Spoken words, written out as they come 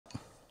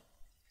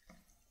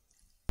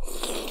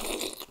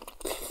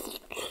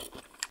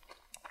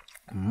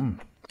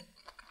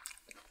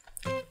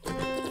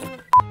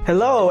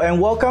Hello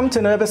and welcome to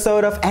another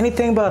episode of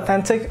Anything But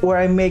Authentic, where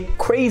I make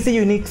crazy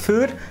unique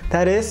food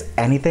that is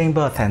anything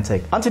but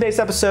authentic. On today's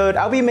episode,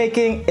 I'll be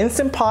making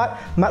Instant Pot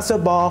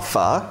Matzo Ball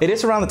Pho. It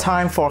is around the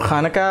time for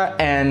Hanukkah,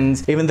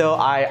 and even though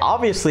I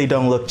obviously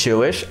don't look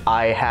Jewish,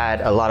 I had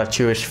a lot of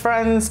Jewish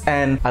friends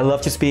and I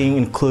love just being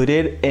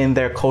included in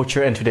their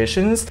culture and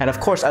traditions. And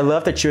of course, I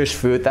love the Jewish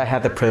food that I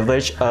had the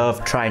privilege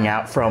of trying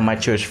out from my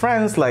Jewish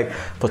friends, like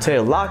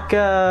potato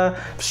latke,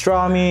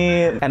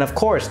 pastrami, and of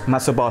course,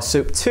 matzo ball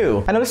soup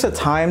too. I know it's a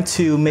time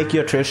to make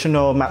your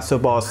traditional matzo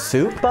ball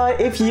soup, but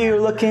if you're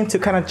looking to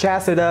kind of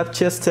jazz it up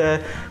just to,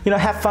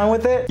 have fun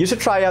with it, you should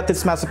try out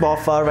this matzo ball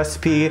pho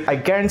recipe. I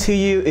guarantee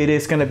you it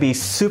is gonna be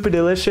super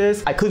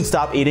delicious. I couldn't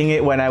stop eating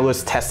it when I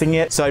was testing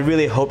it, so I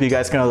really hope you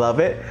guys are gonna love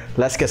it.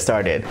 Let's get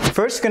started.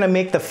 First, gonna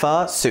make the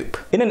pho soup.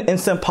 In an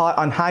Instant Pot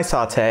on high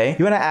saute,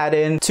 you wanna add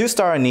in 2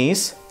 star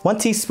anise, 1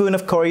 teaspoon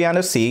of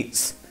coriander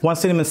seeds, 1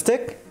 cinnamon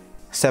stick,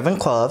 7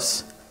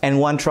 cloves, and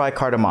 1 dry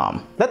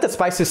cardamom. Let the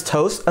spices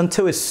toast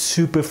until it's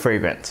super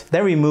fragrant.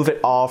 Then remove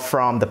it all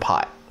from the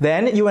pot.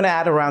 Then you want to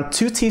add around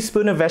 2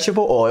 teaspoons of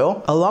vegetable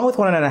oil, along with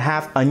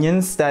 1.5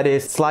 onions that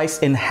is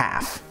sliced in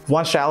half,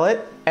 1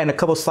 shallot, and a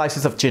couple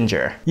slices of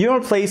ginger. You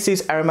want to place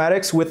these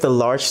aromatics with the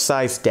large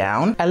size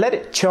down and let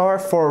it char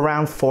for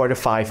around 4 to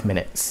 5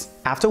 minutes.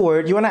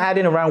 Afterward, you want to add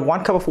in around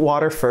 1 cup of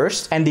water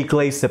first and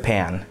deglaze the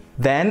pan.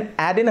 Then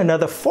add in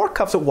another 4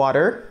 cups of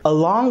water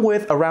along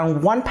with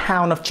around 1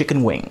 pound of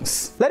chicken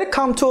wings. Let it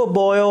come to a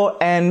boil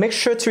and make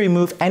sure to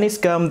remove any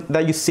scum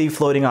that you see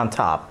floating on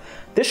top.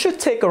 This should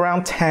take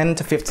around 10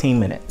 to 15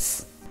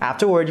 minutes.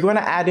 Afterward, you want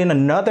to add in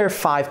another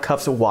 5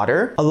 cups of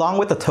water along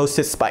with the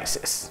toasted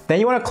spices.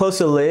 Then you want to close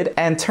the lid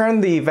and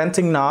turn the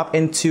venting knob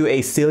into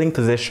a sealing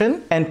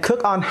position and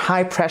cook on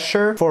high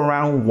pressure for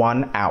around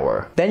 1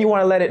 hour. Then you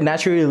want to let it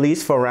naturally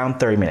release for around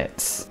 30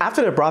 minutes.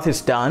 After the broth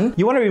is done,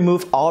 you want to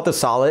remove all the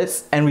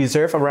solids and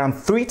reserve around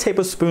 3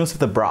 tablespoons of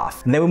the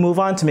broth. And then we'll move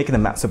on to making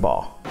the matzo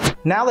ball.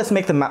 Now let's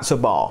make the matzo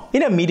ball.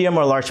 In a medium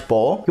or large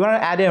bowl, you want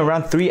to add in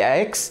around 3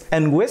 eggs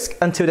and whisk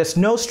until there's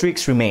no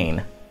streaks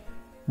remain.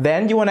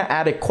 Then you want to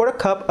add a 1/4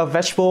 cup of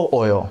vegetable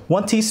oil,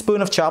 1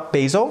 teaspoon of chopped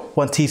basil,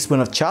 1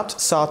 teaspoon of chopped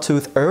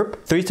sawtooth herb,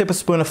 3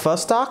 tablespoons of pho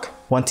stock,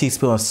 1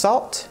 teaspoon of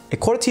salt, a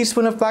 1/4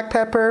 teaspoon of black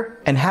pepper,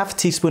 and 1/2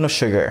 teaspoon of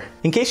sugar.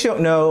 In case you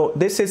don't know,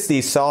 this is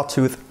the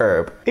sawtooth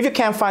herb. If you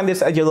can't find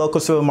this at your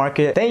local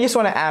supermarket, then you just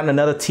want to add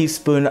another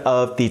teaspoon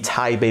of the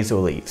Thai basil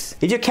leaves.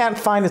 If you can't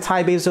find the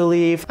Thai basil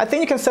leaf, I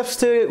think you can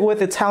substitute it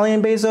with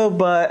Italian basil,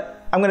 but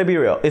I'm gonna be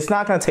real, it's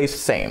not gonna taste the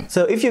same.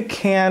 So if you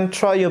can,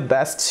 try your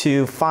best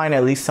to find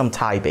at least some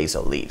Thai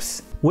basil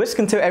leaves. Whisk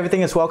until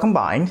everything is well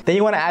combined. Then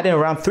you wanna add in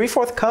around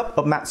 3/4 cup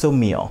of matzo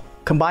meal.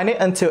 Combine it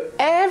until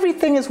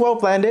everything is well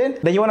blended.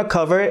 Then you wanna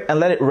cover it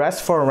and let it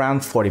rest for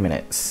around 40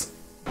 minutes.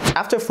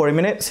 After 40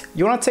 minutes,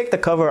 you wanna take the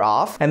cover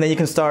off and then you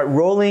can start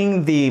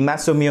rolling the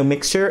matzo meal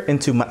mixture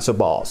into matzo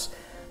balls.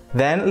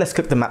 Then let's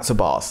cook the matzo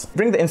balls.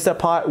 Bring the Instant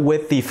Pot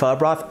with the pho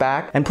broth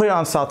back and put it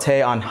on saute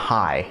on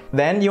high.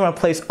 Then you want to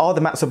place all the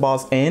matzo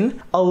balls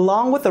in,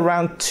 along with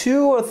around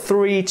 2 or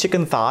 3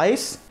 chicken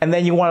thighs. And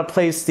then you want to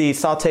place the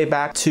saute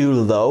back to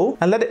low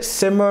and let it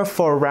simmer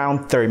for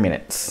around 30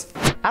 minutes.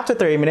 After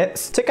 30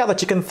 minutes, take out the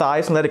chicken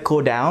thighs and let it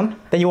cool down.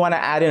 Then you want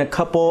to add in a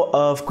couple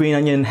of green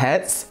onion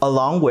heads,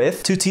 along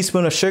with 2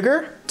 teaspoons of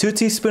sugar, 2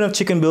 teaspoons of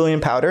chicken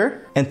bouillon powder,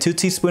 and 2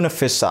 teaspoons of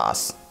fish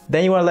sauce.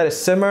 Then you want to let it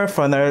simmer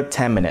for another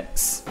 10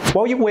 minutes.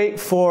 While you wait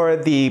for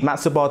the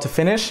matzo ball to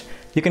finish,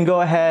 you can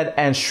go ahead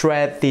and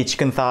shred the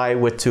chicken thigh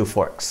with 2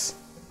 forks.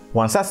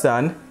 Once that's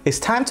done, it's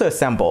time to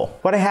assemble.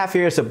 What I have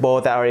here is a bowl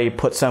that I already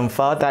put some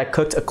pho that I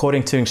cooked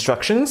according to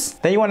instructions.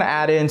 Then you want to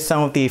add in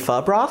some of the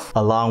pho broth,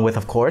 along with,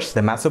 of course,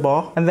 the matzo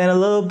ball, and then a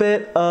little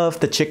bit of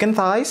the chicken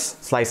thighs,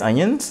 sliced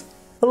onions,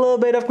 a little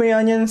bit of green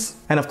onions,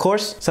 and of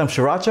course, some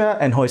sriracha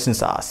and hoisin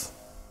sauce.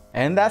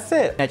 And that's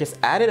it. I just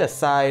added a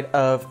side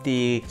of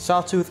the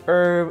sawtooth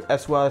herb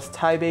as well as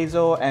Thai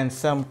basil and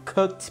some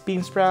cooked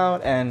bean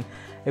sprout and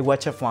a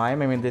wedge of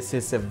lime. I mean, this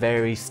is a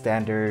very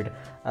standard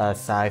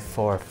side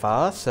for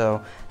pho,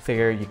 so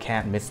figure you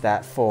can't miss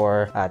that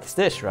for this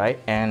dish, right?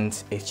 And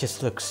it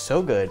just looks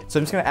so good. So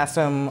I'm just gonna add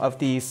some of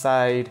these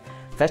side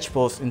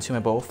vegetables into my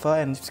bowl of pho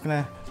and I'm just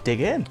gonna dig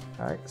in.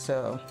 All right,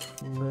 so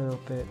a little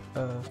bit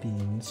of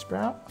bean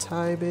sprout,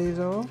 Thai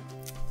basil,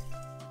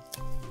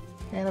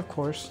 and of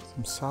course,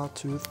 some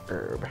sawtooth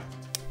herb.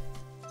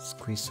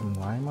 Squeeze some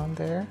lime on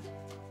there.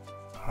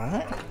 All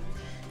right,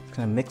 just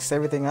gonna mix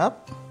everything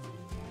up.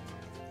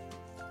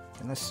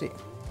 And let's see.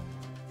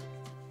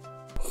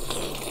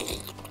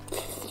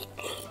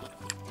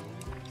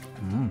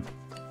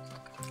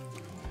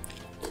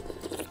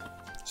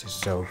 This is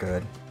so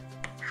good.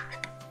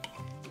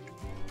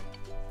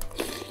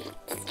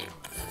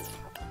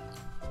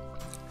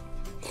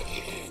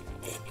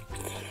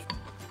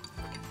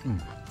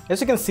 As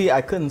you can see,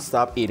 I couldn't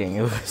stop eating.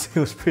 It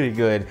was pretty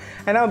good.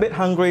 And I'm a bit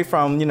hungry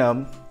from,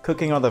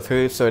 cooking all the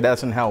food, so it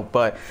doesn't help,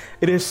 but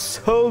it is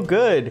so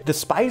good. The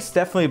spice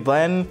definitely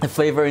blend the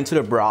flavor into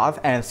the broth,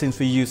 and since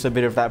we use a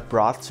bit of that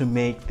broth to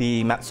make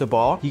the matzo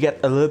ball, you get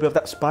a little bit of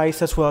that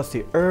spice as well as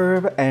the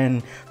herb,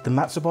 and the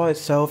matzo ball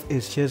itself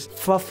is just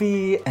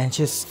fluffy and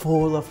just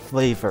full of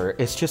flavor.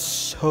 It's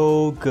just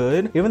so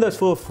good. Even though it's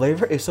full of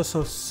flavor, it's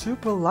also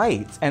super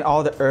light, and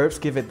all the herbs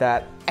give it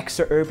that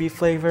extra herby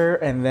flavor,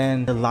 and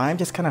then the lime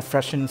just kind of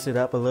freshens it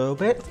up a little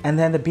bit, and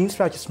then the bean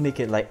sprout just make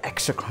it like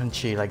extra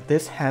crunchy. Like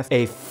this has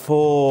a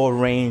full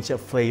range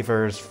of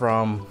flavors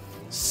from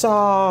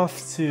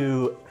soft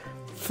to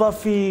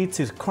fluffy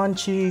to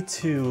crunchy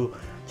to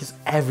just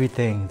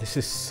everything. This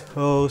is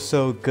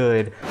so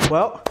good.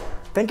 Well,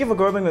 thank you for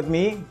grubbing with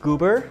me,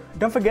 Guber.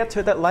 Don't forget to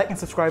hit that like and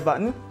subscribe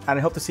button, and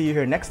I hope to see you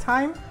here next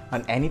time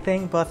on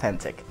Anything But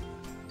Authentic.